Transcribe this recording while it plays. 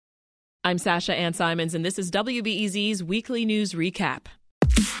I'm Sasha Ann Simons, and this is WBEZ's Weekly News Recap.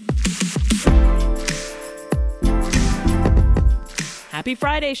 Happy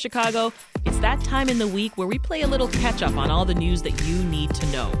Friday, Chicago. It's that time in the week where we play a little catch-up on all the news that you need to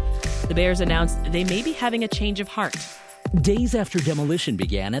know. The Bears announced they may be having a change of heart. Days after demolition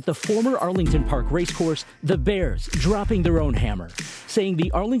began at the former Arlington Park racecourse, the Bears dropping their own hammer, saying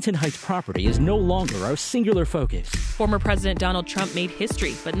the Arlington Heights property is no longer our singular focus. Former President Donald Trump made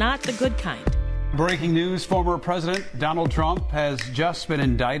history, but not the good kind. Breaking news, former President Donald Trump has just been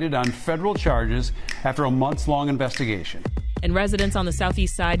indicted on federal charges after a months-long investigation. And residents on the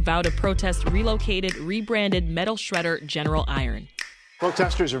southeast side vow to protest relocated, rebranded metal shredder General Iron.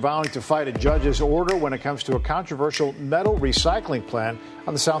 Protesters are vowing to fight a judge's order when it comes to a controversial metal recycling plant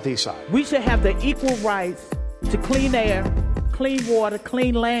on the southeast side. We should have the equal rights to clean air, clean water,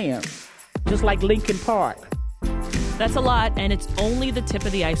 clean land, just like Lincoln Park. That's a lot, and it's only the tip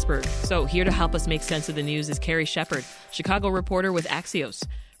of the iceberg. So here to help us make sense of the news is Carrie Shepherd, Chicago reporter with Axios,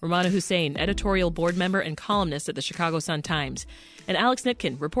 Rummana Hussain, editorial board member and columnist at the Chicago Sun-Times, and Alex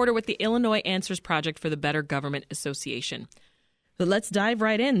Nitkin, reporter with the Illinois Answers Project for the Better Government Association. But let's dive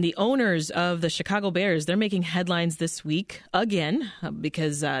right in. The owners of the Chicago Bears, they're making headlines this week again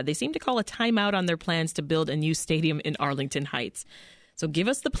because they seem to call a timeout on their plans to build a new stadium in Arlington Heights. So give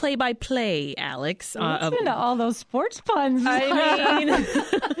us the play-by-play, Alex. Listen to all those sports puns. I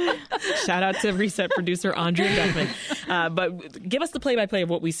mean, shout out to Reset producer Andrea Beckman. But give us the play-by-play of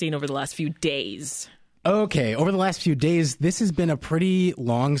what we've seen over the last few days. Okay, over the last few days, this has been a pretty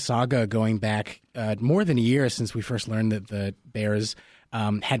long saga going back more than a year since we first learned that the Bears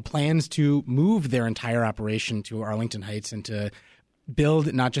had plans to move their entire operation to Arlington Heights and to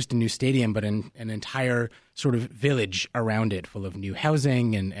build not just a new stadium, but an entire sort of village around it full of new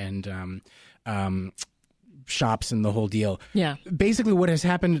housing and shops and the whole deal. Yeah. Basically what has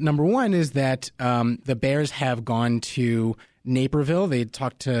happened, number one, is that the Bears have gone to Naperville. They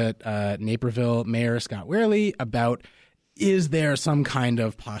talked to Naperville Mayor Scott Wehrle about, is there some kind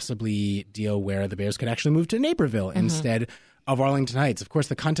of possibly deal where the Bears could actually move to Naperville instead of Arlington Heights? Of course,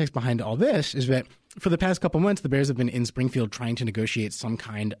 the context behind all this is that for the past couple months, the Bears have been in Springfield trying to negotiate some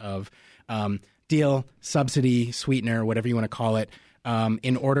kind of deal, subsidy, sweetener, whatever you want to call it,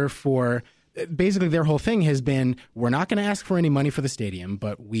 in order for basically their whole thing has been, we're not going to ask for any money for the stadium,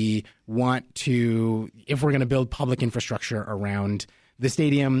 but we want to, if we're going to build public infrastructure around the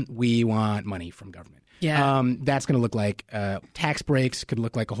stadium, we want money from government. Yeah. That's going to look like tax breaks, could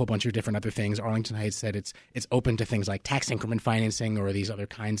look like a whole bunch of different other things. Arlington Heights said it's open to things like tax increment financing or these other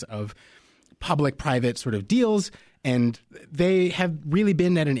kinds of public-private sort of deals, and they have really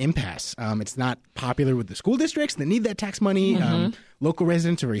been at an impasse. It's not popular with the school districts that need that tax money. Local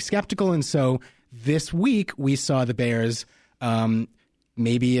residents are very skeptical, and so this week we saw the Bears,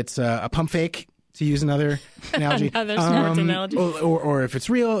 maybe it's a pump fake, to use another analogy. Another sports analogy. Or if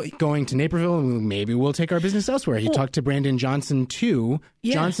it's real, going to Naperville, maybe we'll take our business elsewhere. He talked to Brandon Johnson, too.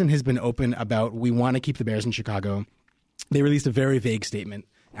 Yeah. Johnson has been open about, we want to keep the Bears in Chicago. They released a very vague statement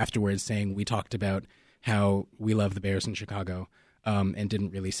afterwards saying, we talked about how we love the Bears in Chicago, and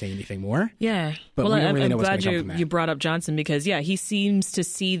didn't really say anything more. Yeah. But we don't really know what's I'm going to come glad from that. you brought up Johnson because, yeah, he seems to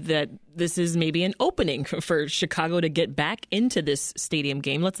see that this is maybe an opening for Chicago to get back into this stadium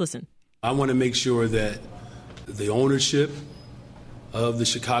game. Let's listen. I want to make sure that the ownership of the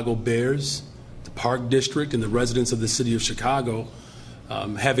Chicago Bears, the Park District, and the residents of the city of Chicago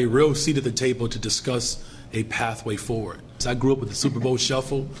have a real seat at the table to discuss a pathway forward. I grew up with the Super Bowl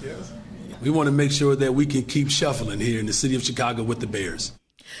shuffle. Yes. We want to make sure that we can keep shuffling here in the city of Chicago with the Bears.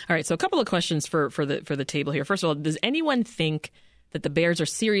 All right, so a couple of questions for the table here. First of all, does anyone think that the Bears are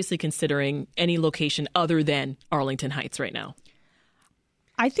seriously considering any location other than Arlington Heights right now?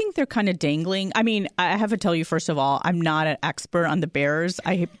 I think they're kind of dangling. I mean, I have to tell you, first of all, I'm not an expert on the Bears.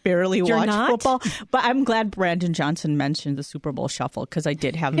 I barely watch football. But I'm glad Brandon Johnson mentioned the Super Bowl shuffle because I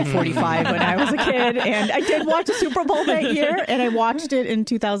did have the 45 when I was a kid. And I did watch the Super Bowl that year. And I watched it in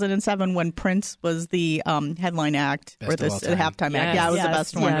 2007 when Prince was the headline act or the halftime act. Yeah, it was the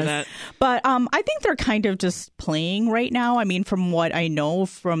best one. That. But I think they're kind of just playing right now. I mean, from what I know,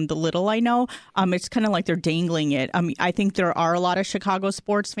 from the little I know, it's kind of like they're dangling it. I think there are a lot of Chicago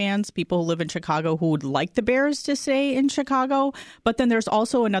sports fans, people who live in Chicago who would like the Bears to stay in Chicago. But then there's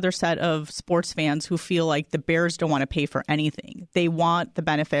also another set of sports fans who feel like the Bears don't want to pay for anything. They want the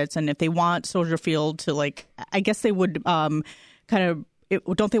benefits. And if they want Soldier Field to, like, I guess they would kind of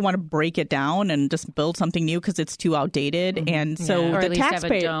don't they want to break it down and just build something new because it's too outdated? Mm-hmm. And so the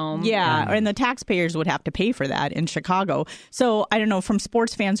taxpayers, and the taxpayers would have to pay for that in Chicago. So I don't know, from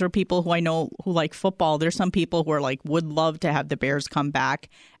sports fans or people who I know who like football, there's some people who are like would love to have the Bears come back,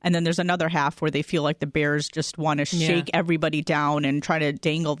 and then there's another half where they feel like the Bears just want to shake everybody down and try to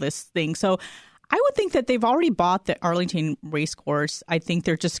dangle this thing. So I would think that they've already bought the Arlington racecourse. I think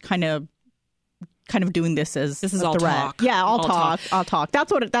they're just kind of doing this as this is a all threat. talk. Yeah, I'll talk.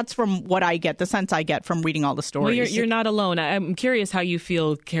 That's from what I get, the sense I get from reading all the stories. Well, you're not alone. I'm curious how you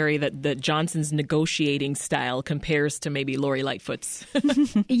feel, Carrie, that Johnson's negotiating style compares to maybe Lori Lightfoot's.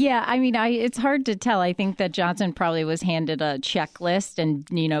 Yeah, I mean, it's hard to tell. I think that Johnson probably was handed a checklist, and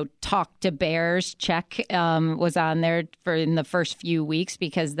talk to Bears check was on there in the first few weeks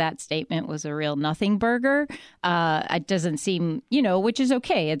because that statement was a real nothing burger. It doesn't seem, which is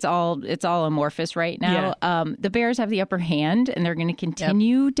okay. It's all amorphous right now. Yeah. The Bears have the upper hand, and they're going to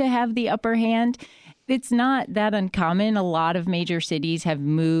continue to have the upper hand. It's not that uncommon. A lot of major cities have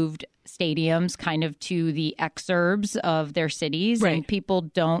moved stadiums kind of to the exurbs of their cities, and people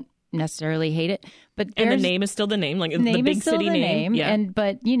don't necessarily hate it. But the name is still the name, like the big city name. Yeah.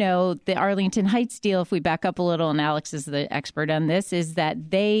 But the Arlington Heights deal, if we back up a little, and Alex is the expert on this, is that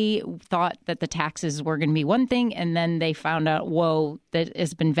they thought that the taxes were going to be one thing, and then they found out, that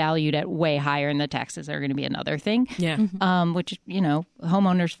has been valued at way higher, and the taxes are going to be another thing. Yeah. Which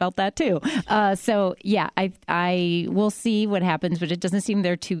homeowners felt that too. I will see what happens, but it doesn't seem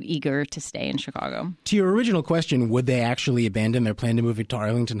they're too eager to stay in Chicago. To your original question, would they actually abandon their plan to move it to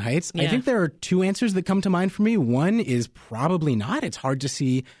Arlington Heights? Yeah. I think there are two answers that come to mind for me. One is probably not. It's hard to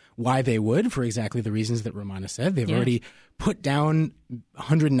see why they would, for exactly the reasons that Rummana said. They've already put down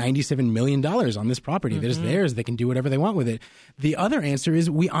 $197 million on this property. That is theirs. They can do whatever they want with it. The other answer is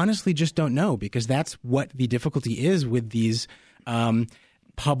we honestly just don't know, because that's what the difficulty is with these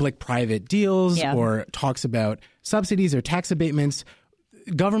public-private deals or talks about subsidies or tax abatements.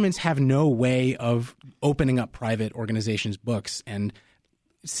 Governments have no way of opening up private organizations' books and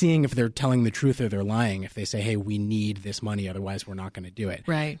seeing if they're telling the truth or they're lying if they say, hey, we need this money, otherwise we're not going to do it.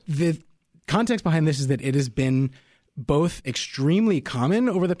 Right. The context behind this is that it has been both extremely common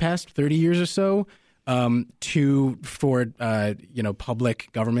over the past 30 years or so for public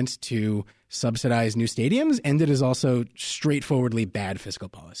governments to subsidize new stadiums, and it is also straightforwardly bad fiscal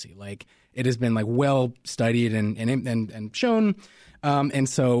policy. Like, it has been well studied and shown, and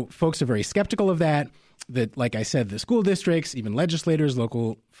so folks are very skeptical of that. That, like I said, the school districts, even legislators,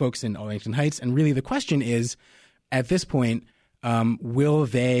 local folks in Arlington Heights. And really the question is, at this point, will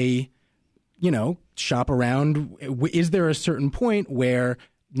they, shop around? Is there a certain point where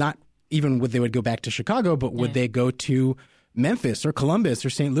not even would they would go back to Chicago, but would they go to Memphis or Columbus or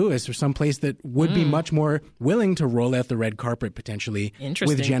St. Louis or someplace that would be much more willing to roll out the red carpet potentially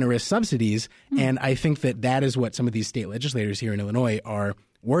with generous subsidies? And I think that is what some of these state legislators here in Illinois are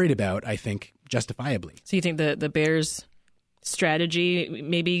worried about, I think, justifiably. So you think the Bears' strategy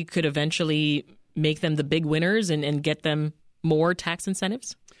maybe could eventually make them the big winners and get them more tax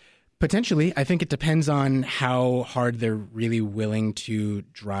incentives? Potentially. I think it depends on how hard they're really willing to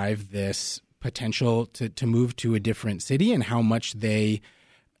drive this potential to move to a different city, and how much they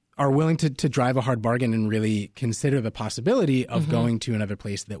are willing to drive a hard bargain and really consider the possibility of going to another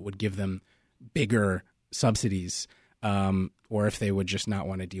place that would give them bigger subsidies. Or if they would just not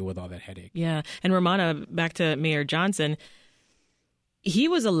want to deal with all that headache. Yeah. And Rummana, back to Mayor Johnson, he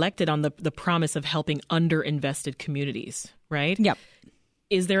was elected on the promise of helping underinvested communities, right? Yep.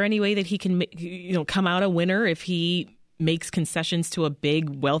 Is there any way that he can come out a winner if he makes concessions to a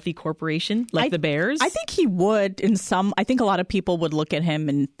big, wealthy corporation like the Bears? I think he would I think a lot of people would look at him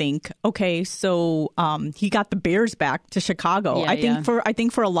and think, okay, so he got the Bears back to Chicago. I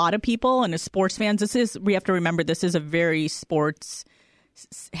think for a lot of people and as sports fans, we have to remember this is a very sports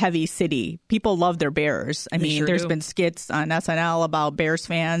heavy city. People love their Bears. I mean, there's been skits on SNL about Bears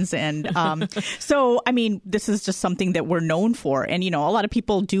fans. And so, I mean, this is just something that we're known for. And, a lot of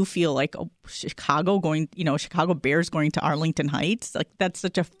people do feel like Chicago Bears going to Arlington Heights, like that's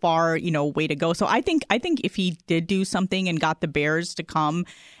such a far, way to go. So I think if he did do something and got the Bears to come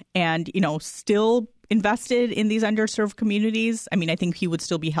and, still invested in these underserved communities, I mean, I think he would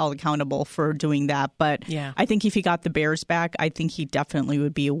still be held accountable for doing that. But I think if he got the Bears back, I think he definitely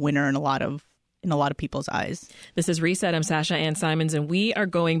would be a winner in a lot of people's eyes. This is Reset. I'm Sasha Ann Simons, and we are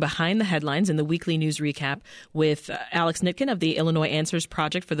going behind the headlines in the weekly news recap with Alex Nitkin of the Illinois Answers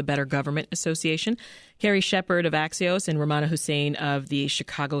Project for the Better Government Association, Carrie Shepherd of Axios, and Rummana Hussain of the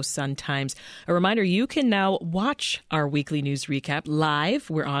Chicago Sun-Times. A reminder, you can now watch our weekly news recap live.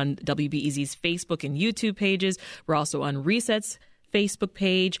 We're on WBEZ's Facebook and YouTube pages. We're also on Reset's Facebook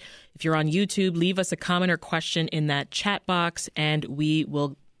page. If you're on YouTube, leave us a comment or question in that chat box, and we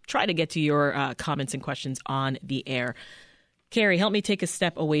will try to get to your comments and questions on the air. Carrie, help me take a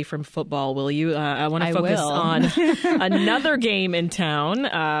step away from football, will you? I want to focus on another game in town,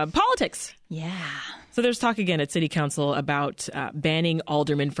 politics. Yeah. So there's talk again at City Council about banning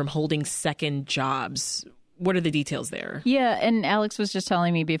aldermen from holding second jobs. What are the details there? Yeah, and Alex was just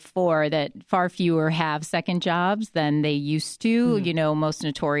telling me before that far fewer have second jobs than they used to. You know, most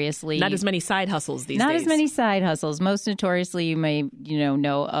notoriously, not as many side hustles these days. Not as many side hustles. Most notoriously, you may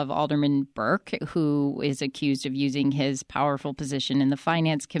know of Alderman Burke, who is accused of using his powerful position in the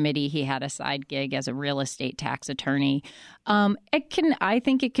Finance Committee. He had a side gig as a real estate tax attorney. I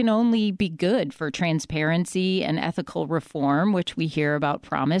think it can only be good for transparency and ethical reform, which we hear about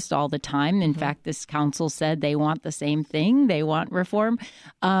promised all the time. In fact, this council said they want the same thing. They want reform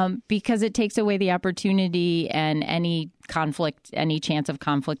because it takes away the opportunity and any chance of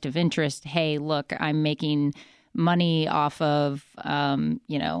conflict of interest. Hey, look, I'm making money off of,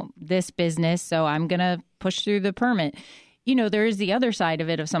 this business, so I'm going to push through the permit. You know, there is the other side of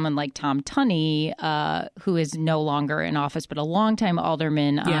it of someone like Tom Tunney, who is no longer in office, but a longtime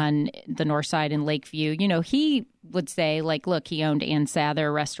alderman on the north side in Lakeview. You know, he would say, like, look, he owned Ann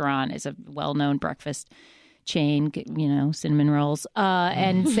Sather Restaurant, is a well-known breakfast chain, cinnamon rolls,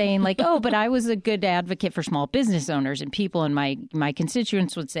 and saying like, oh, but I was a good advocate for small business owners, and people in my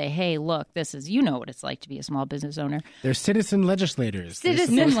constituents would say, hey, look, this is, what it's like to be a small business owner. They're citizen legislators. They're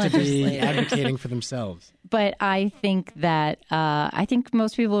supposed to be advocating for themselves. But I think that I think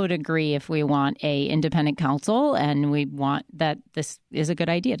most people would agree if we want a independent council and we want that this is a good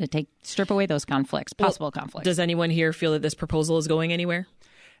idea to strip away those possible conflicts. Does anyone here feel that this proposal is going anywhere?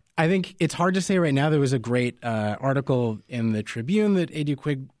 I think it's hard to say right now. There was a great article in the Tribune that Adu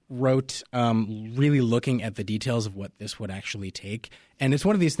Quigg wrote really looking at the details of what this would actually take. And it's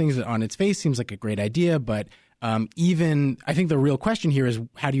one of these things that on its face seems like a great idea. But even I think the real question here is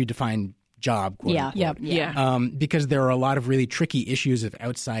how do you define job? Because there are a lot of really tricky issues of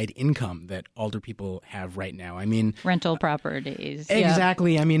outside income that alder people have right now. I mean, rental properties.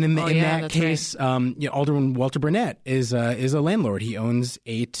 Exactly. I mean, in that case, right. Alderman Walter Burnett is a landlord. He owns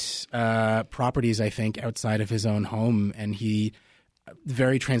 8 properties, I think, outside of his own home, and he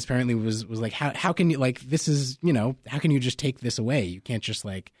very transparently was like, how can you this is how can you just take this away? You can't just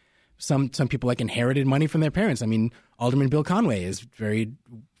some people inherited money from their parents. I mean, Alderman Bill Conway is very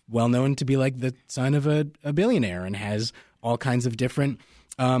well known to be the son of a billionaire and has all kinds of different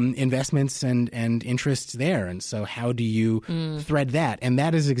investments and interests there. And so how do you thread that? And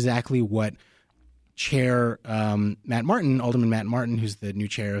that is exactly what Chair Alderman Matt Martin, who's the new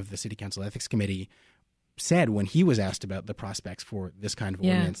chair of the City Council Ethics Committee, said when he was asked about the prospects for this kind of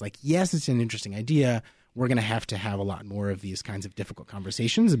ordinance. Yes, it's an interesting idea. We're going to have a lot more of these kinds of difficult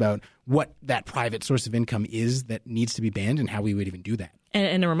conversations about what that private source of income is that needs to be banned and how we would even do that.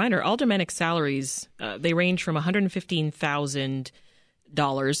 And a reminder, aldermanic salaries, they range from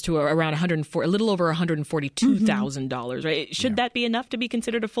 $115,000 to around a little over $142,000, right? Should that be enough to be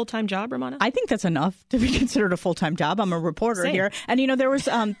considered a full-time job, Rummana? I think that's enough to be considered a full-time job. I'm a reporter here, and there was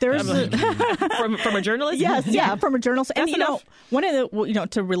from a journalist. Yes, from a journalist. That's and enough. One of the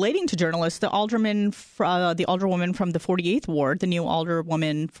to relating to journalists, the alderwoman from the 48th ward, the new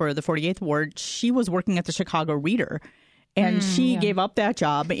alderwoman for the 48th ward, she was working at the Chicago Reader. And she gave up that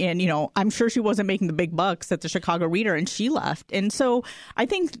job, and I'm sure she wasn't making the big bucks at the Chicago Reader, and she left. And so I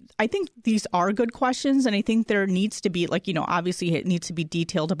think these are good questions, and I think there needs to be obviously it needs to be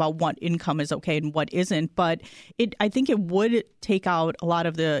detailed about what income is okay and what isn't. But I think it would take out a lot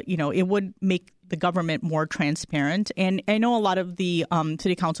of the it would make the government more transparent. And I know a lot of the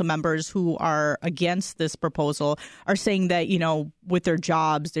city council members who are against this proposal are saying that, with their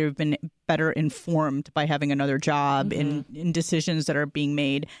jobs, they've been better informed by having another job in decisions that are being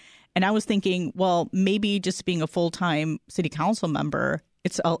made. And I was thinking, well, maybe just being a full-time city council member,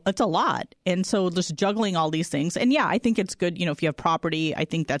 it's a lot. And so just juggling all these things. And I think it's good, if you have property, I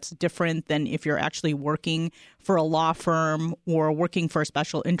think that's different than if you're actually working for a law firm or working for a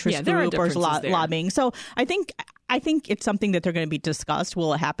special interest group or lobbying. So I think it's something that they're going to be discussed.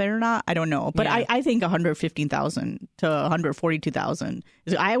 Will it happen or not? I don't know. But I think $115,000 to $142,000.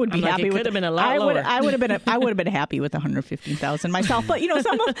 I would be happy with. Could have been a lot lower. I would have been happy with $115,000 myself. But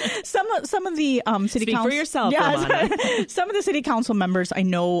some of the city Speak council for yourself. Some of the city council members I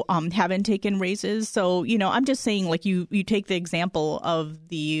know haven't taken raises. So I'm just saying, you take the example of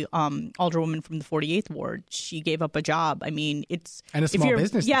the alderwoman from the 48th ward. She gave up a job. I mean, it's and a small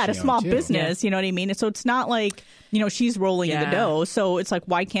business. Yeah, a small business. You know what I mean? So it's not like she's rolling in the dough. So it's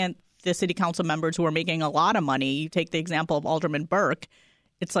why can't the city council members who are making a lot of money. You take the example of Alderman Burke.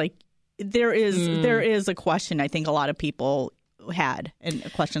 It's like there is a question I think a lot of people had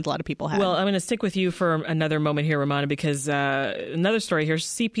and questions a lot of people had. Well, I'm going to stick with you for another moment here, Rummana, because another story here,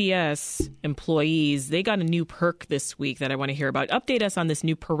 CPS employees, they got a new perk this week that I want to hear about. Update us on this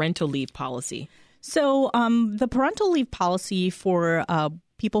new parental leave policy. So the parental leave policy for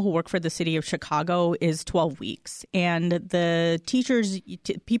people who work for the city of Chicago is 12 weeks. And the teachers,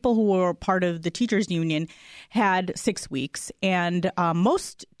 people who were part of the teachers union had 6 weeks. And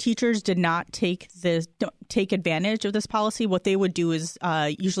most teachers did not take advantage of this policy. What they would do is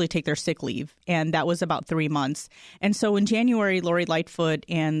usually take their sick leave. And that was about 3 months. And so in January, Lori Lightfoot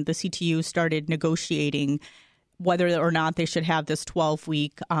and the CTU started negotiating whether or not they should have this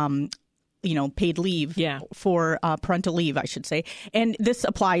 12-week paid leave for parental leave, I should say. And this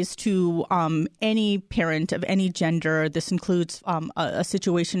applies to any parent of any gender. This includes a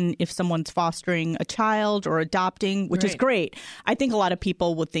situation if someone's fostering a child or adopting, which is great. I think a lot of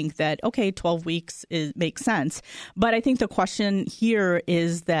people would think that, okay, 12 weeks makes sense. But I think the question here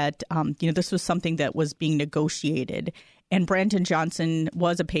is that, this was something that was being negotiated. And Brandon Johnson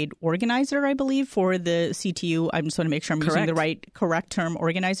was a paid organizer, I believe, for the CTU. I just want to make sure I'm using the correct term,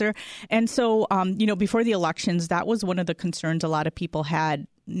 organizer. And so, before the elections, that was one of the concerns a lot of people had.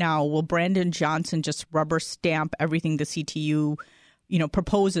 Now, will Brandon Johnson just rubber stamp everything the CTU,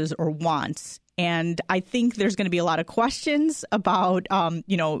 proposes or wants? And I think there's going to be a lot of questions about, and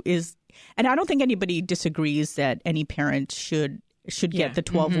I don't think anybody disagrees that any parent should get the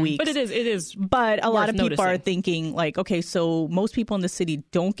 12 weeks. But it is. But a lot of people are thinking like, okay, so most people in the city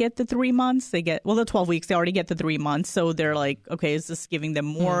don't get the 3 months. They get, the 12 weeks, they already get the 3 months. So they're like, okay, is this giving them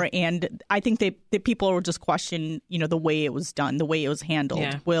more? And I think the people will just question, the way it was done, the way it was handled.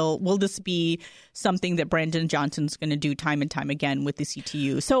 Yeah. Will this be something that Brandon Johnson's going to do time and time again with the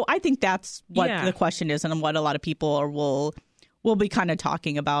CTU? So I think that's what the question is and what a lot of people we'll be kind of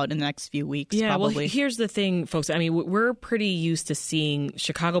talking about in the next few weeks, probably. Well, here's the thing, folks. I mean, we're pretty used to seeing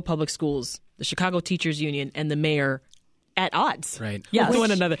Chicago Public Schools, the Chicago Teachers Union, and the mayor at odds with one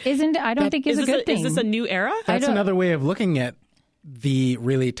another. I don't think is a good thing. Is this a new era? That's another way of looking at the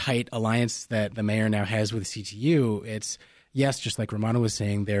really tight alliance that the mayor now has with CTU. It's, yes, just like Rummana was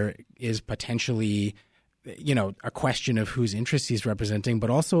saying, there is potentially, a question of whose interests he's representing,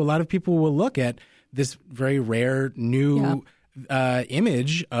 but also a lot of people will look at this very rare new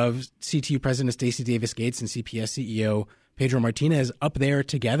image of CTU President Stacey Davis Gates and CPS CEO Pedro Martinez up there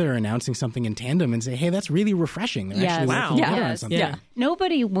together announcing something in tandem and say, hey, that's really refreshing. They're actually working together on something. Yeah.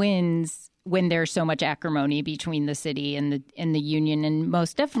 Nobody wins when there's so much acrimony between the city and the union, and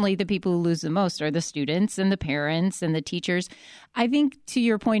most definitely the people who lose the most are the students and the parents and the teachers. I think to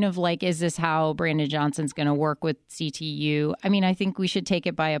your point of like, is this how Brandon Johnson's going to work with CTU? I mean, I think we should take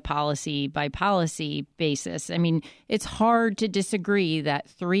it by policy basis. I mean, it's hard to disagree that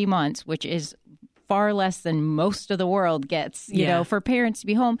 3 months, which is far less than most of the world gets, for parents to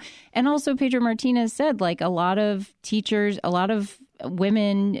be home. And also Pedro Martinez said, like, a lot of teachers, a lot of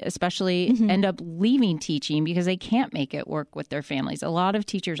women especially end up leaving teaching because they can't make it work with their families. A lot of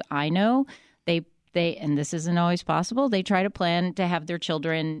teachers I know, they and this isn't always possible, they try to plan to have their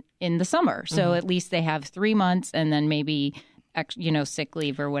children in the summer. So at least they have 3 months and then maybe sick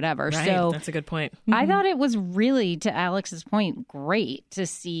leave or whatever. Right. So that's a good point. I thought it was really, to Alex's point, great to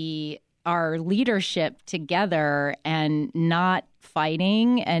see our leadership together and not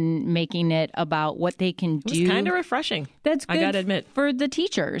fighting and making it about what they can do. It's kind of refreshing. That's good, I gotta admit, for the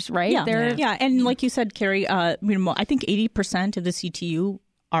teachers, right? Yeah. And like you said, Carrie, I think 80% of the CTU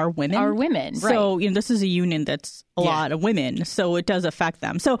are women. So this is a union that's a lot of women, so it does affect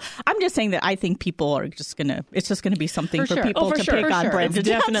them. So I'm just saying that I think people are it's just gonna be something for people to pick on Brandon It's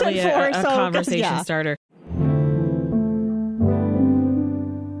definitely a conversation starter.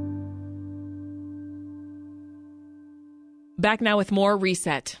 Back now with more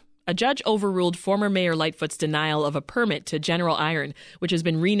Reset. A judge overruled former Mayor Lightfoot's denial of a permit to General Iron, which has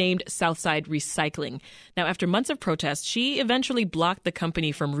been renamed Southside Recycling. Now, after months of protest, she eventually blocked the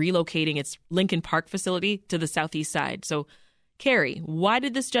company from relocating its Lincoln Park facility to the southeast side. So, Carrie, why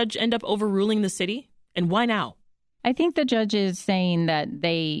did this judge end up overruling the city? And why now? I think the judge is saying that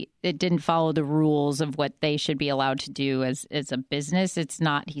it didn't follow the rules of what they should be allowed to do as a business. He's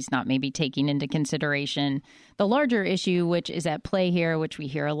not maybe taking into consideration the larger issue, which is at play here, which we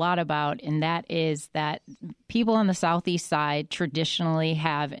hear a lot about, and that is that people on the southeast side traditionally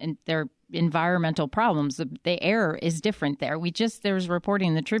have, and environmental problems. The air is different there. There was reporting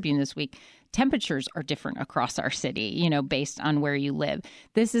in the Tribune this week. Temperatures are different across our city, based on where you live.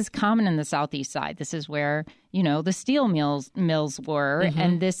 This is common in the southeast side. This is where, the steel mills were. Mm-hmm.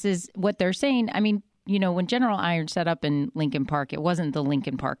 And this is what they're saying. I mean, when General Iron set up in Lincoln Park, it wasn't the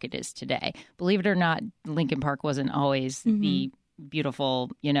Lincoln Park it is today. Believe it or not, Lincoln Park wasn't always the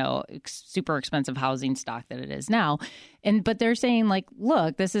beautiful, super expensive housing stock that it is now. But they're saying, like,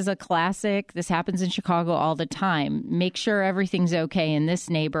 look, this is a classic. This happens in Chicago all the time. Make sure everything's okay in this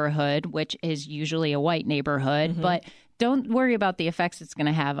neighborhood, which is usually a white neighborhood, but don't worry about the effects it's going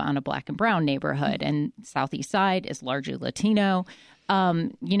to have on a black and brown neighborhood. And Southeast Side is largely Latino.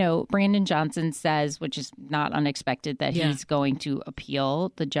 Brandon Johnson says, which is not unexpected, that he's going to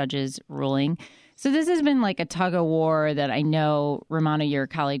appeal the judge's ruling. So this has been like a tug of war that I know, Rummana, your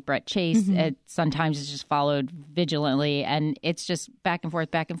colleague Brett Chase, sometimes has just followed vigilantly. And it's just back and forth.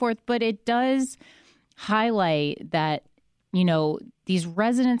 But it does highlight that, these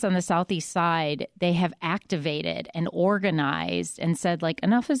residents on the Southeast Side, they have activated and organized and said, like,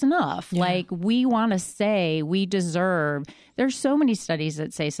 enough is enough. Yeah. Like, we want to say we deserve. There's so many studies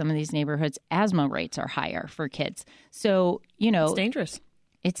that say some of these neighborhoods, asthma rates are higher for kids. So, it's dangerous.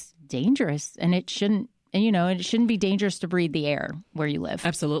 It's dangerous, and it shouldn't. And, it shouldn't be dangerous to breathe the air where you live.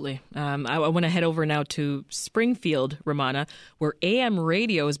 Absolutely. I want to head over now to Springfield, Rummana, where AM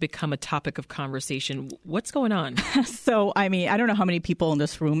radio has become a topic of conversation. What's going on? So, I don't know how many people in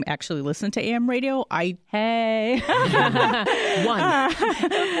this room actually listen to AM radio. Hey. One.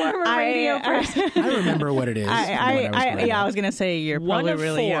 Former radio person. I remember what it is. I was going to say you're probably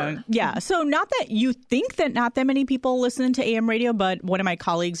really young. Yeah. So not that you think that not that many people listen to AM radio, but one of my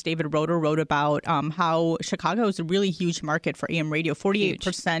colleagues, David Roeder, wrote about how Chicago is a really huge market for AM radio.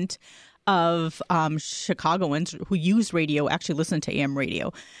 48% of Chicagoans who use radio actually listen to AM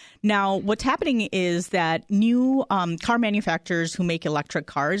radio. Now, what's happening is that new car manufacturers who make electric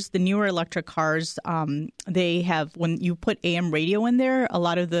cars, the newer electric cars, they have, when you put AM radio in there, a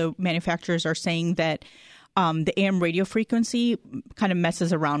lot of the manufacturers are saying that the AM radio frequency kind of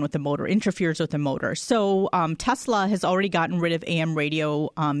messes around with the motor, interferes with the motor. So Tesla has already gotten rid of AM radio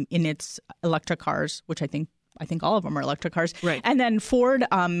in its electric cars, which I think all of them are electric cars. Right. And then Ford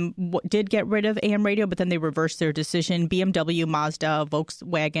did get rid of AM radio, but then they reversed their decision. BMW, Mazda,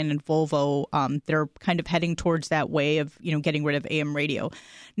 Volkswagen, and Volvo, they're kind of heading towards that way of, getting rid of AM radio.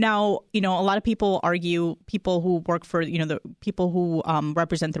 Now, a lot of people argue, people who work for, the people who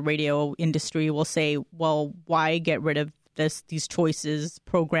represent the radio industry will say, well, why get rid of these choices,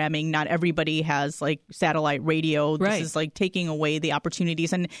 programming? Not everybody has like satellite radio. This is like taking away the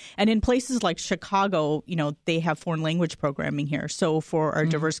opportunities. And in places like Chicago, they have foreign language programming here. So for our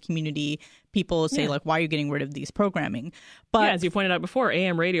diverse community, people say like, why are you getting rid of these programming? But as you pointed out before,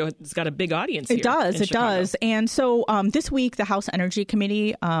 AM radio has got a big audience here. It does. And so this week, the House Energy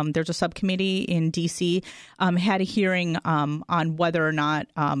Committee, there's a subcommittee in D.C., had a hearing on whether or not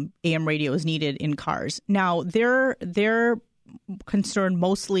AM radio is needed in cars. Now, their concern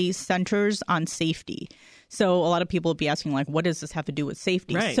mostly centers on safety. So a lot of people will be asking, like, what does this have to do with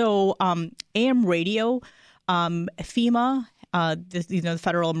safety? Right. So AM radio, FEMA, the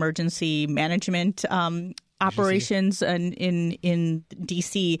Federal Emergency Management operations in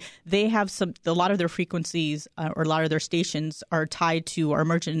D.C., they have a lot of their frequencies or a lot of their stations are tied to our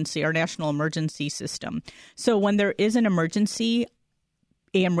national emergency system. So when there is an emergency,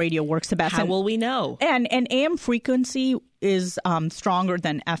 AM radio works the best. How will we know? And AM frequency is stronger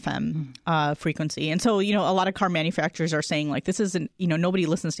than FM frequency. And so, a lot of car manufacturers are saying, like, this isn't, nobody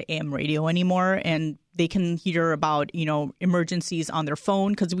listens to AM radio anymore, and they can hear about, emergencies on their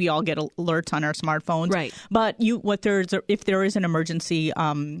phone because we all get alerts on our smartphones. Right. But if there is an emergency,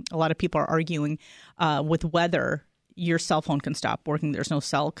 a lot of people are arguing with weather, your cell phone can stop working. There's no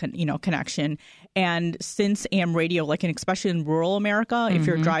cell connection. And since AM radio, like especially in rural America, if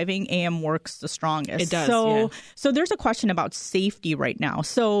you're driving, AM works the strongest. It does. So there's a question about safety right now.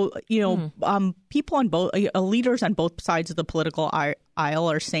 So, people on both leaders on both sides of the political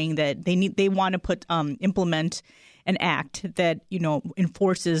aisle are saying that they want to implement an act that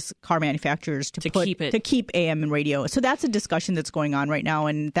enforces car manufacturers to keep AM and radio. So that's a discussion that's going on right now,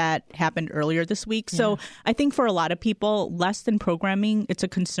 and that happened earlier this week. So I think for a lot of people, less than programming, it's a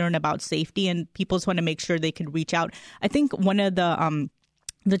concern about safety, and people just want to make sure they can reach out. I think one of the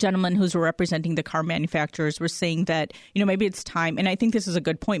gentleman who's representing the car manufacturers was saying that maybe it's time, and I think this is a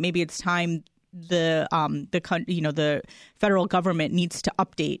good point. Maybe it's time the federal government needs to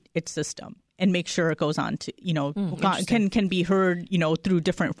update its system. and make sure it goes on to, can be heard, through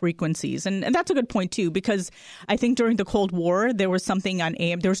different frequencies. And that's a good point, too, because I think during the Cold War, there was something on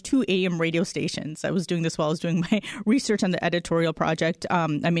AM. There was 2 AM radio stations. I was doing this while I was doing my research on the editorial project.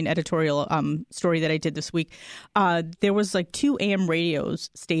 Editorial story that I did this week. There was 2 AM radio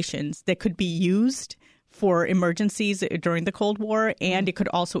stations that could be used for emergencies during the Cold War, and it could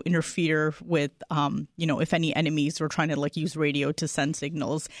also interfere with, if any enemies were trying to use radio to send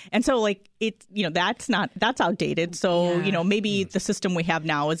signals. And so, that's outdated. So, maybe the system we have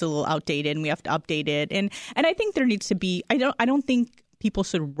now is a little outdated, and we have to update it. And I think there needs to be. I don't think people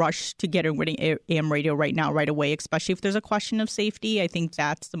should rush to get AM radio right now, right away, especially if there's a question of safety. I think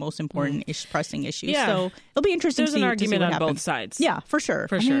that's the most important pressing issue. Yeah. So it'll be interesting There's to see an argument on both sides. Yeah, for sure.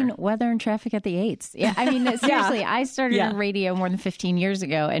 I mean, weather and traffic at the 8s. Yeah, I mean, seriously, I started in radio more than 15 years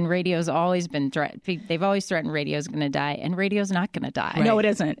ago, and radio's always been they've always threatened radio's going to die, and radio's not going to die. Right. No, it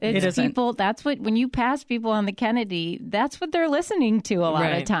isn't. It isn't. People, that's what, when you pass people on the Kennedy, that's what they're listening to a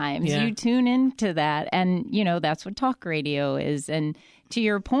lot of times. Yeah. You tune into that, and, that's what talk radio is. And to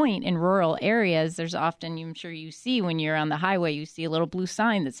your point, in rural areas, there's often, I'm sure you see when you're on the highway, you see a little blue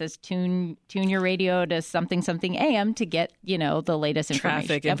sign that says tune your radio to something AM to get, the latest information.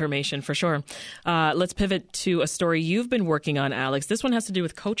 Traffic information, for sure. Let's pivot to a story you've been working on, Alex. This one has to do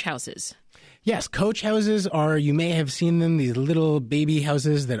with coach houses. Yes, coach houses are, you may have seen them, these little baby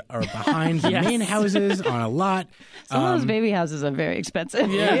houses that are behind the main houses on a lot. Some of those baby houses are very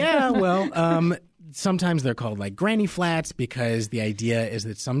expensive. Yeah, well, sometimes they're called granny flats because the idea is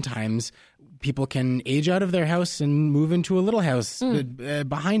that sometimes people can age out of their house and move into a little house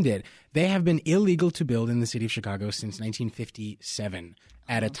behind it. They have been illegal to build in the city of Chicago since 1957,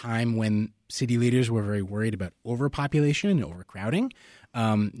 at a time when city leaders were very worried about overpopulation and overcrowding.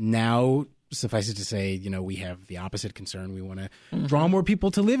 Now, suffice it to say, we have the opposite concern. We want to draw more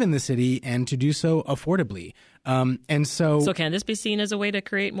people to live in the city and to do so affordably. So can this be seen as a way to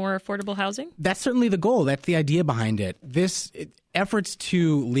create more affordable housing? That's certainly the goal. That's the idea behind it. Efforts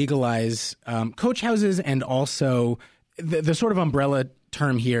to legalize coach houses, and also the sort of umbrella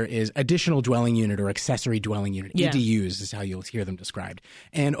term here is additional dwelling unit or accessory dwelling unit. ADUs is how you'll hear them described.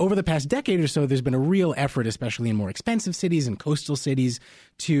 And over the past decade or so, there's been a real effort, especially in more expensive cities and coastal cities,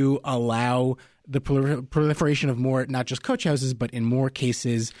 to allow the proliferation of more, not just coach houses, but in more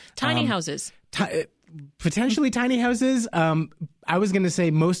cases, tiny houses. Potentially tiny houses. I was going to say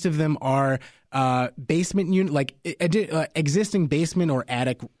most of them are basement unit, existing basement or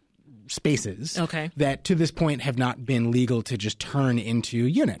attic spaces that to this point have not been legal to just turn into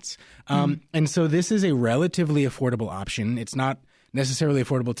units. And so this is a relatively affordable option. It's not necessarily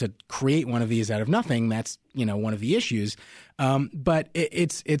affordable to create one of these out of nothing. That's, one of the issues. But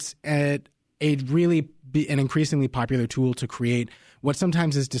it's a really an increasingly popular tool to create what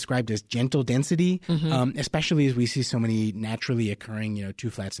sometimes is described as gentle density, especially as we see so many naturally occurring, 2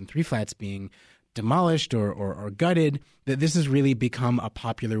 flats and 3 flats being demolished or gutted, that this has really become a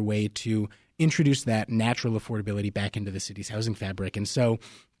popular way to introduce that natural affordability back into the city's housing fabric. And so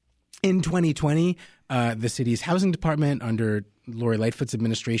in 2020, the city's housing department under Lori Lightfoot's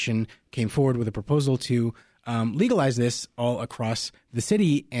administration came forward with a proposal to legalize this all across the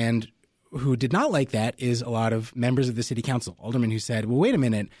city. And who did not like that is a lot of members of the city council, aldermen, who said, well, wait a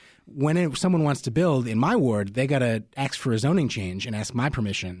minute, when someone wants to build in my ward, they got to ask for a zoning change and ask my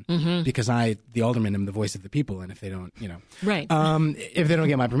permission because I, the alderman, am the voice of the people. And if they don't, if they don't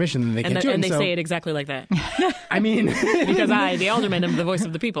get my permission, then they can't do it. And they say it exactly like that. I mean, because I, the alderman, am the voice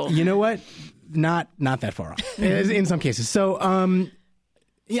of the people. You know what? Not that far off in some cases. So,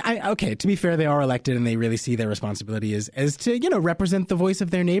 to be fair, they are elected and they really see their responsibility as to, represent the voice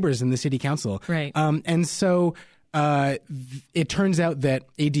of their neighbors in the city council. Right. And so it turns out that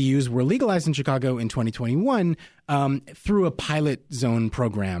ADUs were legalized in Chicago in 2021 through a pilot zone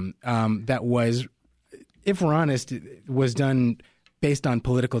program that was, if we're honest, was done based on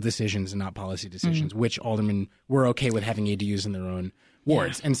political decisions and not policy decisions, which aldermen were okay with having ADUs in their own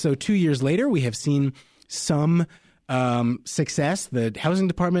wards. Yeah. And so 2 years later, we have seen some success. The housing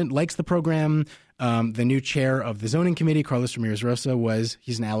department likes the program. The new chair of the zoning committee, Carlos Ramirez-Rosa,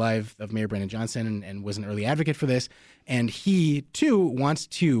 he's an ally of Mayor Brandon Johnson and was an early advocate for this. And he, too, wants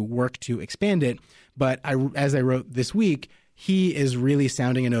to work to expand it. But as I wrote this week, he is really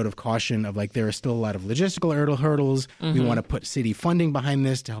sounding a note of caution of there are still a lot of logistical hurdles. We want to put city funding behind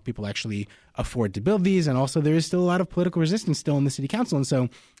this to help people actually afford to build these. And also there is still a lot of political resistance still in the city council. And so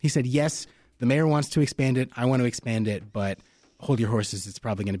he said, yes, the mayor wants to expand it. I want to expand it, but hold your horses. It's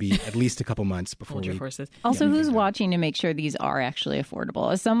probably going to be at least a couple months before hold your horses. Also, who's watching to make sure these are actually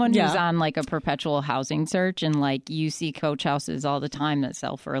affordable? As someone who's on like a perpetual housing search, and like you see coach houses all the time that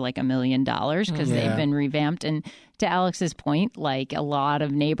sell for like $1 million because they've been revamped. And to Alex's point, like a lot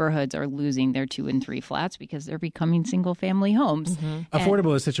of neighborhoods are losing their 2 and 3 flats because they're becoming single family homes.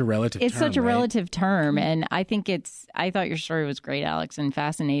 Affordable is such a relative term. It's such a relative term. And I think I thought your story was great, Alex, and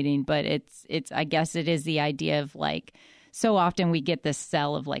fascinating. But I guess it is the idea of like, so often we get this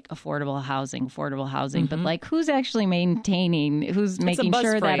sell of like affordable housing, but like who's actually maintaining, who's making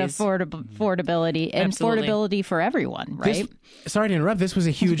sure that affordability and affordability for everyone, right? Sorry to interrupt. This was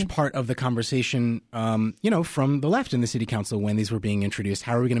a huge part of the conversation, from the left in the city council when these were being introduced.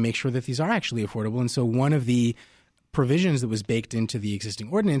 How are we going to make sure that these are actually affordable? And so one of the provisions that was baked into the existing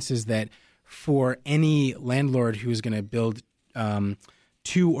ordinance is that for any landlord who is going to build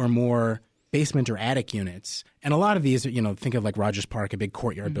 2 or more basement or attic units, and a lot of these, think of like Rogers Park, a big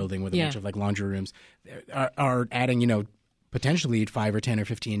courtyard building with a bunch of like laundry rooms, are adding, potentially 5 or 10 or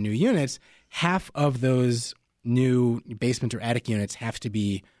 15 new units. Half of those new basement or attic units have to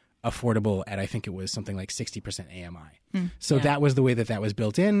be affordable at, I think it was something like 60% AMI. So that was the way that was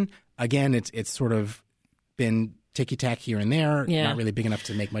built in. Again, it's sort of been ticky-tack here and there, not really big enough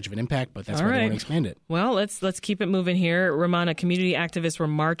to make much of an impact, but that's why they want to expand it. Well, let's keep it moving here. Rummana, community activists were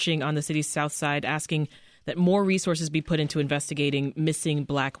marching on the city's south side asking that more resources be put into investigating missing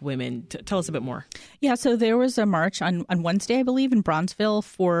Black women. Tell us a bit more. Yeah, so there was a march on Wednesday, I believe, in Bronzeville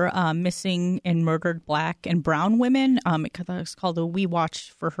for missing and murdered Black and brown women. It's called the We Walk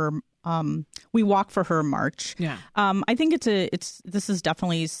for Her March. Yeah. I think this is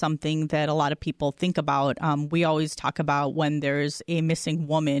definitely something that a lot of people think about. We always talk about when there's a missing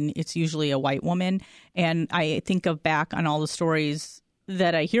woman, it's usually a white woman. And I think back on all the stories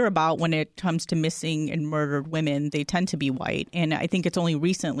that I hear about when it comes to missing and murdered women, they tend to be white. And I think it's only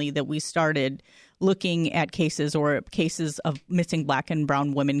recently that we started looking at cases of missing Black and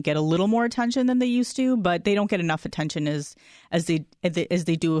brown women get a little more attention than they used to, but they don't get enough attention as they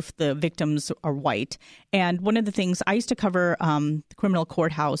do if the victims are white. And one of the things I used to cover the criminal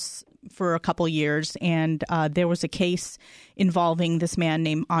courthouse for a couple of years, and there was a case involving this man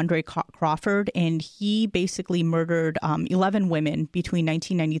named Andre Crawford, and he basically murdered 11 women between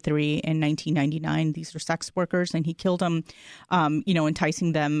 1993 and 1999. These are sex workers, and he killed them,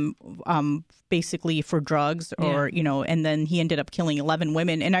 enticing them basically for drugs and then he ended up killing 11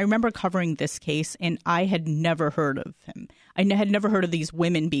 women. And I remember covering this case, and I had never heard of him. I had never heard of these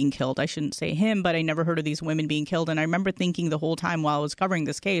women being killed. I shouldn't say him, but I never heard of these women being killed. And I remember thinking the whole time while I was covering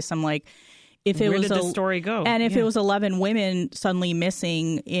this case, I'm like, if it was the story go? And if it was 11 women suddenly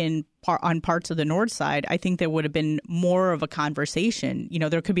missing on parts of the north side, I think there would have been more of a conversation.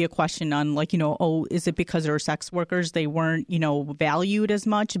 There could be a question on is it because they're sex workers they weren't, valued as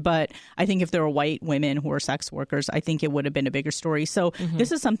much? But I think if there were white women who are sex workers, I think it would have been a bigger story. So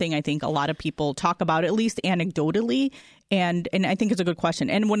this is something I think a lot of people talk about, at least anecdotally, and I think it's a good question.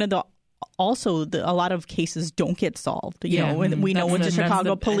 And one of the a lot of cases don't get solved. And we know with the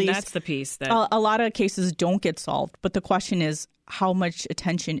Chicago police, that's the piece that a lot of cases don't get solved. But the question is how much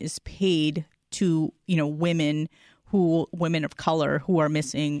attention is paid to women of color who are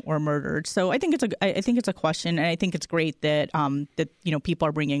missing or murdered. So I think it's a question, and I think it's great that people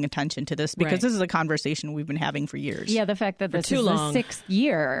are bringing attention to this because this is a conversation we've been having for years. Yeah, the fact that this is the 6th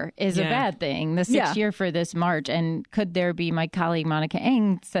year is a bad thing. The 6th year for this march, and could there be? My colleague Monica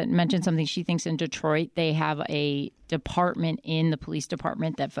Eng mentioned something. She thinks in Detroit they have a department in the police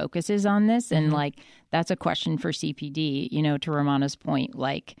department that focuses on this, and that's a question for CPD. To Rummana's point,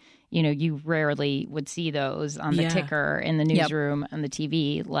 you rarely would see those on the ticker in the newsroom on the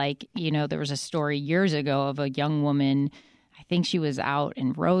TV. There was a story years ago of a young woman. I think she was out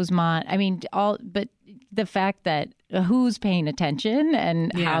in Rosemont. But the fact that who's paying attention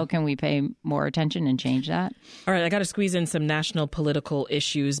and how can we pay more attention and change that? All right, I got to squeeze in some national political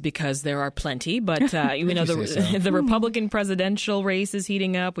issues because there are plenty. But the Republican presidential race is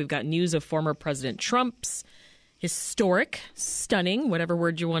heating up. We've got news of former President Trump's historic, stunning, whatever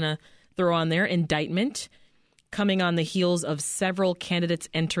word you want to throw on there, indictment coming on the heels of several candidates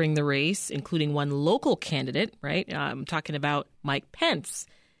entering the race, including one local candidate, right? I'm talking about Mike Pence.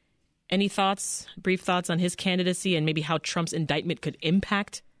 Any thoughts, brief thoughts on his candidacy and maybe how Trump's indictment could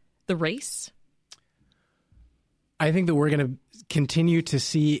impact the race? I think that we're going to continue to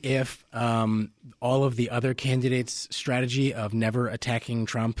see if all of the other candidates' strategy of never attacking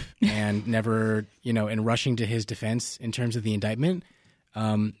Trump and never, and rushing to his defense in terms of the indictment,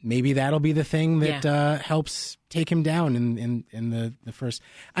 maybe that'll be the thing that helps take him down in the first.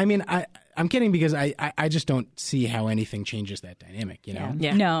 I mean, I'm kidding because I just don't see how anything changes that dynamic, you know?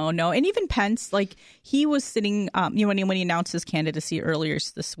 Yeah. No. And even Pence, like he was sitting, when he announced his candidacy earlier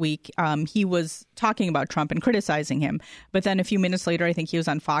this week, he was talking about Trump and criticizing him. But then a few minutes later, I think he was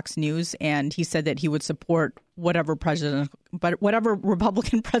on Fox News and he said that he would support whatever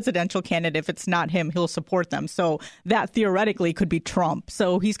Republican presidential candidate. If it's not him, he'll support them. So that theoretically could be Trump.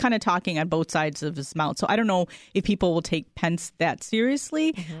 So he's kind of talking on both sides of his mouth. So I don't know if people will take Pence that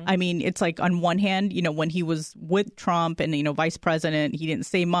seriously. Mm-hmm. I mean, it's like on one hand, when he was with Trump and, vice president, he didn't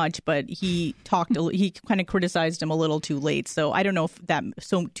say much, but he he kind of criticized him a little too late. So I don't know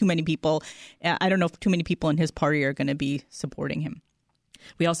if too many people in his party are going to be supporting him.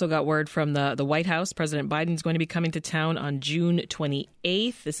 We also got word from the White House. President Biden's going to be coming to town on June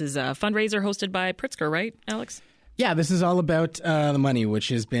 28th. This is a fundraiser hosted by Pritzker, right, Alex? Yeah, this is all about the money, which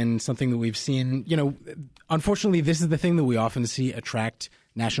has been something that we've seen. Unfortunately, this is the thing that we often see attract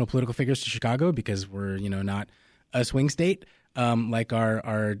national political figures to Chicago because we're, not a swing state like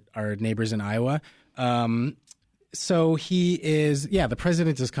our neighbors in Iowa. So the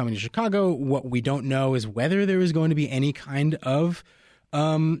president is coming to Chicago. What we don't know is whether there is going to be any kind of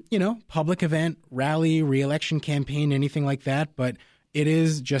public event, rally, re-election campaign, anything like that. But it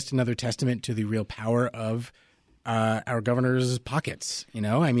is just another testament to the real power of our governor's pockets.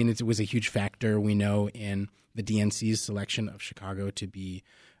 I mean, it was a huge factor, we know, in the DNC's selection of Chicago to be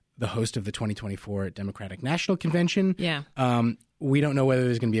the host of the 2024 Democratic National Convention. Yeah. We don't know whether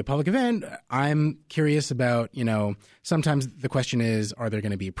there's going to be a public event. I'm curious about, sometimes the question is, are there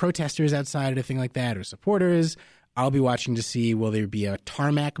going to be protesters outside or anything like that or supporters? I'll be watching to see, will there be a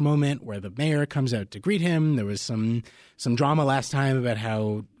tarmac moment where the mayor comes out to greet him? There was some drama last time about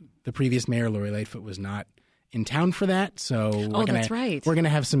how the previous mayor, Lori Lightfoot, was not in town for that. So that's right. We're going to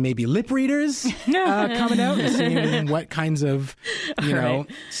have some maybe lip readers coming out and seeing what kinds of,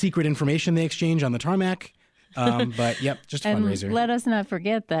 secret information they exchange on the tarmac. But, yep, just a fundraiser. Let us not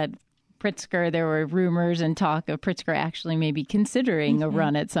forget that Pritzker, there were rumors and talk of Pritzker actually maybe considering a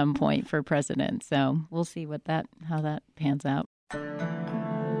run at some point for president. So we'll see how that pans out.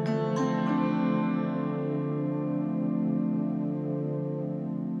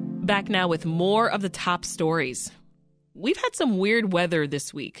 Back now with more of the top stories. We've had some weird weather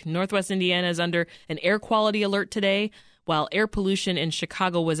this week. Northwest Indiana is under an air quality alert today, while air pollution in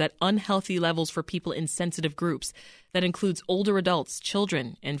Chicago was at unhealthy levels for people in sensitive groups. That includes older adults,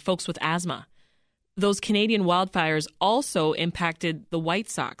 children, and folks with asthma. Those Canadian wildfires also impacted the White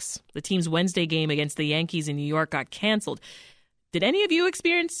Sox. The team's Wednesday game against the Yankees in New York got canceled. Did any of you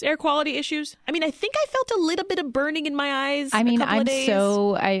experience air quality issues? I mean, I think I felt a little bit of burning in my eyes. I mean,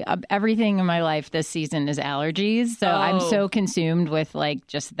 everything in my life this season is allergies. So I'm so consumed with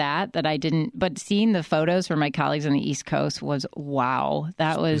just that I didn't. But seeing the photos from my colleagues on the East Coast was wow.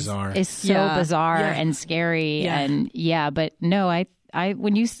 That was bizarre. It's so bizarre and scary. Yeah. And but no,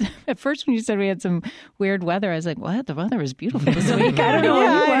 when you said we had some weird weather, I was like, "What? The weather was beautiful this week." I don't know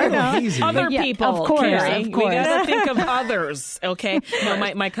what you were. Other people, of course, Carrie. We gotta think of others. Okay. No,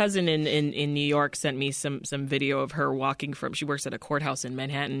 my cousin in New York sent me some video of her walking from. She works at a courthouse in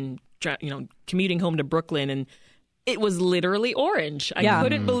Manhattan, commuting home to Brooklyn, and it was literally orange. I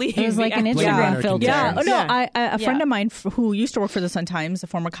couldn't believe it was like an Instagram filter. Yeah. Oh, no, a friend of mine who used to work for the Sun-Times, a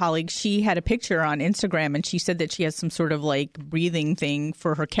former colleague, she had a picture on Instagram and she said that she has some sort of breathing thing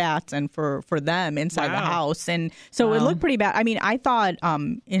for her cats and for them inside the house. And so it looked pretty bad. I mean, I thought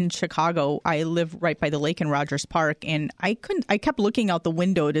in Chicago, I live right by the lake in Rogers Park, and I kept looking out the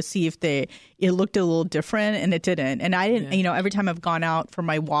window to see if it looked a little different, and it didn't. And I didn't, every time I've gone out for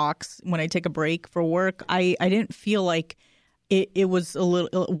my walks, when I take a break for work, I didn't feel like it was a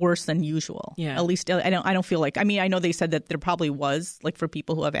little worse than usual. Yeah. At least I don't feel like. I mean, I know they said that there probably was, for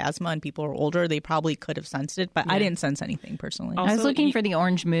people who have asthma and people who are older, they probably could have sensed it, but I didn't sense anything personally. Also, I was looking for the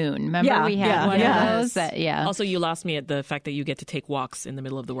orange moon. Remember we had one of those? Also, you lost me at the fact that you get to take walks in the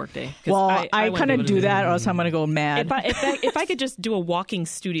middle of the workday. Well, I kind of do that, or else I'm going to go mad. If I could just do a walking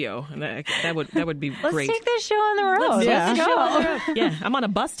studio, that would be great. Let's take this show on the road. Let's go. Yeah, I'm on a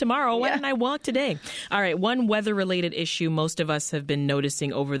bus tomorrow. Why didn't I walk today? All right, one weather-related issue most of us have been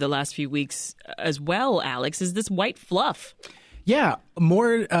noticing over the last few weeks as well, Alex, is this white fluff. Yeah,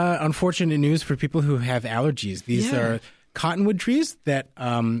 more unfortunate news for people who have allergies. These are cottonwood trees that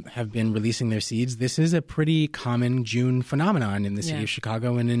have been releasing their seeds. This is a pretty common June phenomenon in the city of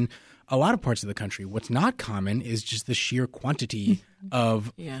Chicago and in a lot of parts of the country. What's not common is just the sheer quantity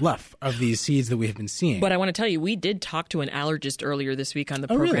of fluff of these seeds that we have been seeing. But I want to tell you, we did talk to an allergist earlier this week on the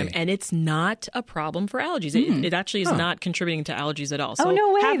program, really? and it's not a problem for allergies. It actually is not contributing to allergies at all. So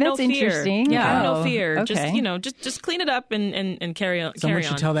no way! Have That's no fear. interesting. Yeah, have no fear. Okay. Just clean it up and carry on. Someone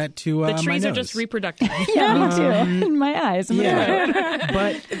should tell that to the my trees are nose. just reproductive. Yeah, me too. In my eyes.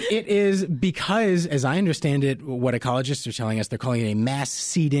 But it is because, as I understand it, what ecologists are telling us, they're calling it a mass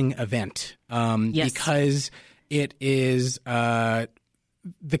seeding event. Because it is the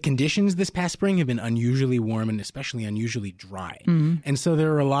conditions this past spring have been unusually warm and especially unusually dry. And so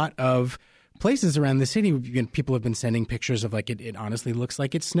there are a lot of places around the city, people have been sending pictures of it honestly looks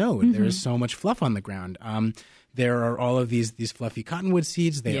like it snowed. There is so much fluff on the ground. There are all of these fluffy cottonwood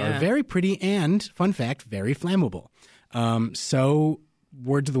seeds. They are very pretty and, fun fact, very flammable. So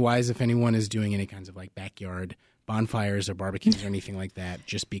word to the wise, if anyone is doing any kinds of backyard bonfires or barbecues or anything like that,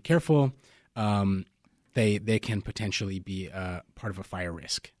 just be careful. They can potentially be part of a fire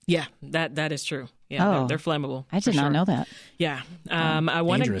risk. Yeah, that is true. Yeah, they're flammable. I did not know that. Yeah.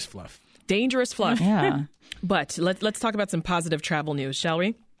 Dangerous fluff. Dangerous fluff. Yeah. But let's talk about some positive travel news, shall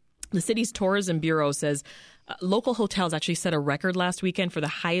we? The city's tourism bureau says local hotels actually set a record last weekend for the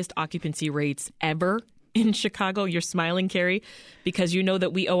highest occupancy rates ever in Chicago. You're smiling, Carrie, because you know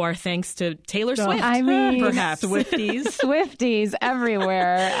that we owe our thanks to Taylor Swift. I mean, perhaps Swifties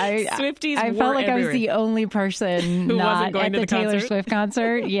everywhere. Swifties. I felt like I was the only person who not wasn't going at to the Taylor concert. Swift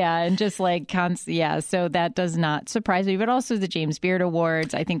concert. Yeah, and just so that does not surprise me. But also the James Beard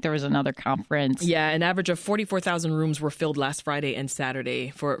Awards. I think there was another conference. Yeah, an average of 44,000 rooms were filled last Friday and Saturday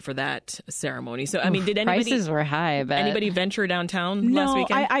for that ceremony. So, I mean, did anybody... Prices were high, but... Anybody venture downtown last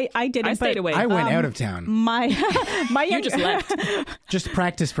weekend? I didn't. I stayed away. I went out of town. My You just left. Just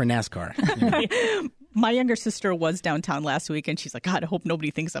practice for NASCAR. My younger sister was downtown last week, and she's like, God, I hope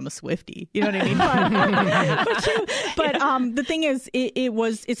nobody thinks I'm a Swiftie. You know what I mean? But the thing is,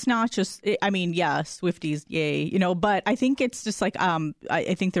 it's not just, Swifties, yay, but I think it's just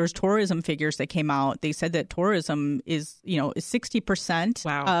I think there's tourism figures that came out. They said that tourism is 60%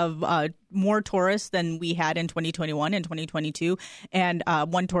 of more tourists than we had in 2021 and 2022. And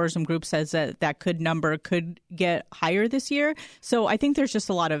one tourism group says that number could get higher this year. So I think there's just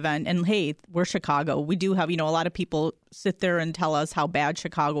a lot of event. And hey, we're Chicago. We do have, a lot of people sit there and tell us how bad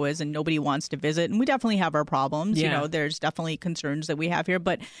Chicago is and nobody wants to visit. And we definitely have our problems. Yeah. There's definitely concerns that we have here.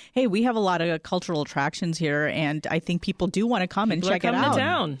 But hey, we have a lot of cultural attractions here. And I think people do want to come and check it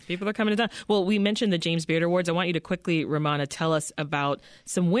out. People are coming to town. Well, we mentioned the James Beard Awards. I want you to quickly, Rummana, tell us about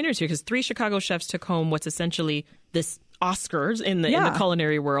some winners here, because 3 Chicago chefs took home what's essentially this Oscars in the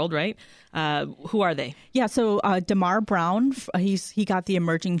culinary world, right? Who are they? Yeah, so Damar Brown, he got the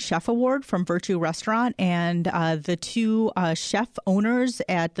Emerging Chef Award from Virtue Restaurant, and the 2 chef owners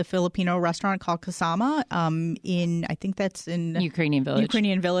at the Filipino restaurant called Kasama I think that's in Ukrainian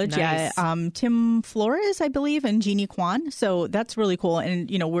Village. Nice. Yeah. Tim Flores, I believe, and Jeannie Kwan. So that's really cool. And,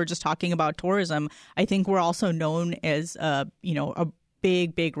 we're just talking about tourism. I think we're also known as, a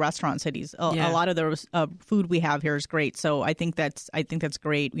big restaurant cities. A lot of the food we have here is great. So I think that's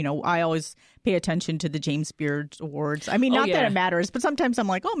great. I always pay attention to the James Beard Awards. I mean, not that it matters, but sometimes I'm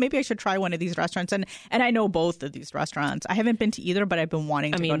like, oh, maybe I should try one of these restaurants. And I know both of these restaurants. I haven't been to either, but I've been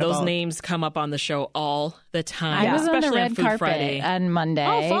wanting to go to both. Those names come up on the show all the time. I was on the red Food carpet Friday. on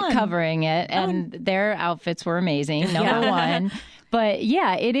Monday covering it, and their outfits were amazing. Number one. But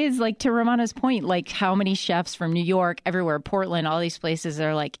yeah, it is to Rummana's point, how many chefs from New York, everywhere, Portland, all these places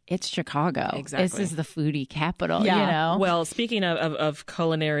are it's Chicago. Exactly. This is the foodie capital, Well, speaking of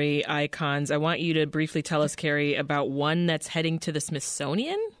culinary icons, I want you to briefly tell us, Carrie, about one that's heading to the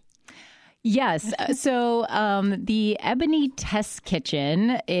Smithsonian. Yes. So the Ebony Test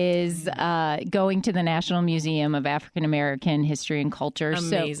Kitchen is going to the National Museum of African American History and Culture.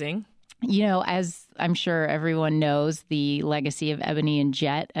 Amazing. As I'm sure everyone knows, the legacy of Ebony and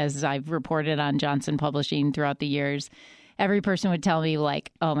Jet, as I've reported on Johnson Publishing throughout the years, every person would tell me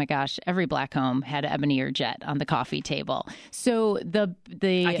oh my gosh, every Black home had Ebony or Jet on the coffee table. So the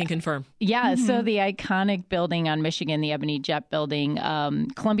I can confirm. Yeah. Mm-hmm. So the iconic building on Michigan, the Ebony Jet building,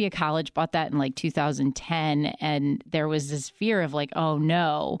 Columbia College bought that in 2010. And there was this fear of oh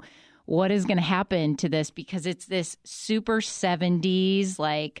no, what is going to happen to this? Because it's this super 70s,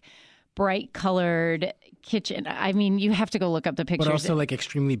 bright colored kitchen. I mean, you have to go look up the pictures. But also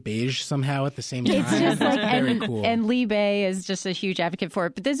extremely beige somehow at the same time. It's just very cool. And Lee Bay is just a huge advocate for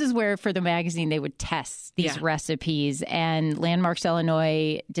it. But this is where, for the magazine, they would test these recipes. And Landmarks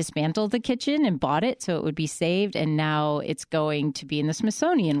Illinois dismantled the kitchen and bought it so it would be saved. And now it's going to be in the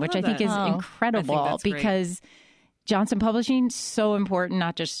Smithsonian, which I think is incredible because Johnson Publishing is so important,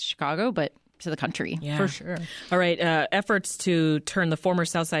 not just Chicago, but to the country. Yeah. For sure. All right. Efforts to turn the former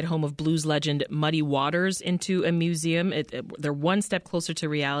Southside home of blues legend Muddy Waters into a museum. They're one step closer to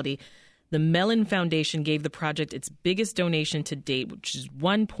reality. The Mellon Foundation gave the project its biggest donation to date, which is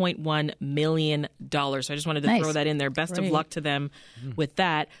 $1.1 million. So I just wanted to throw that in there. Best of luck to them with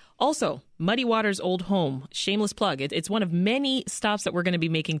that. Also, Muddy Waters' old home, shameless plug. It's one of many stops that we're going to be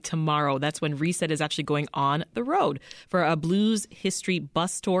making tomorrow. That's when Reset is actually going on the road for a blues history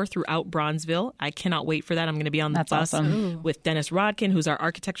bus tour throughout Bronzeville. I cannot wait for that. I'm going to be on the bus with Dennis Rodkin, who's our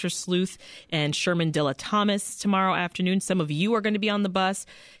architecture sleuth, and Sherman Dilla Thomas tomorrow afternoon. Some of you are going to be on the bus.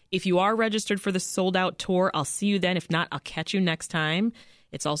 If you are registered for the sold-out tour, I'll see you then. If not, I'll catch you next time.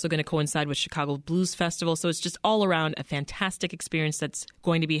 It's also going to coincide with Chicago Blues Festival. So it's just all around a fantastic experience that's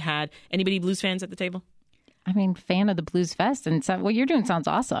going to be had. Anybody blues fans at the table? I mean, fan of the Blues Fest, and what you're doing sounds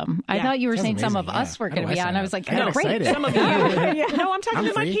awesome. I thought you were saying some of us were going to be on. I was like, no, great. Some of you. No, I'm talking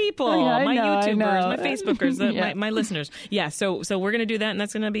to my people, my YouTubers, my Facebookers, my listeners. Yeah, so we're going to do that, and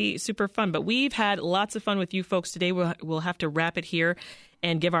that's going to be super fun. But we've had lots of fun with you folks today. We'll have to wrap it here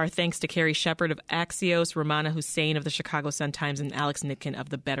and give our thanks to Carrie Shepherd of Axios, Rummana Hussain of the Chicago Sun-Times, and Alex Nitkin of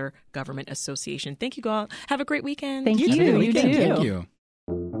the Better Government Association. Thank you, all. Have a great weekend. Thank you. You too. Thank you.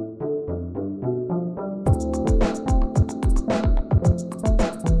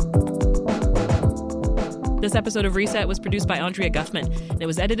 This episode of Reset was produced by Andrea Guthman, and it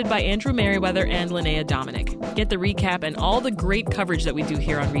was edited by Andrew Merriweather and Linnea Dominic. Get the recap and all the great coverage that we do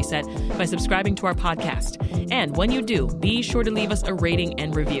here on Reset by subscribing to our podcast. And when you do, be sure to leave us a rating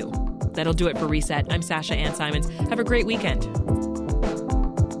and review. That'll do it for Reset. I'm Sasha Ann Simons. Have a great weekend.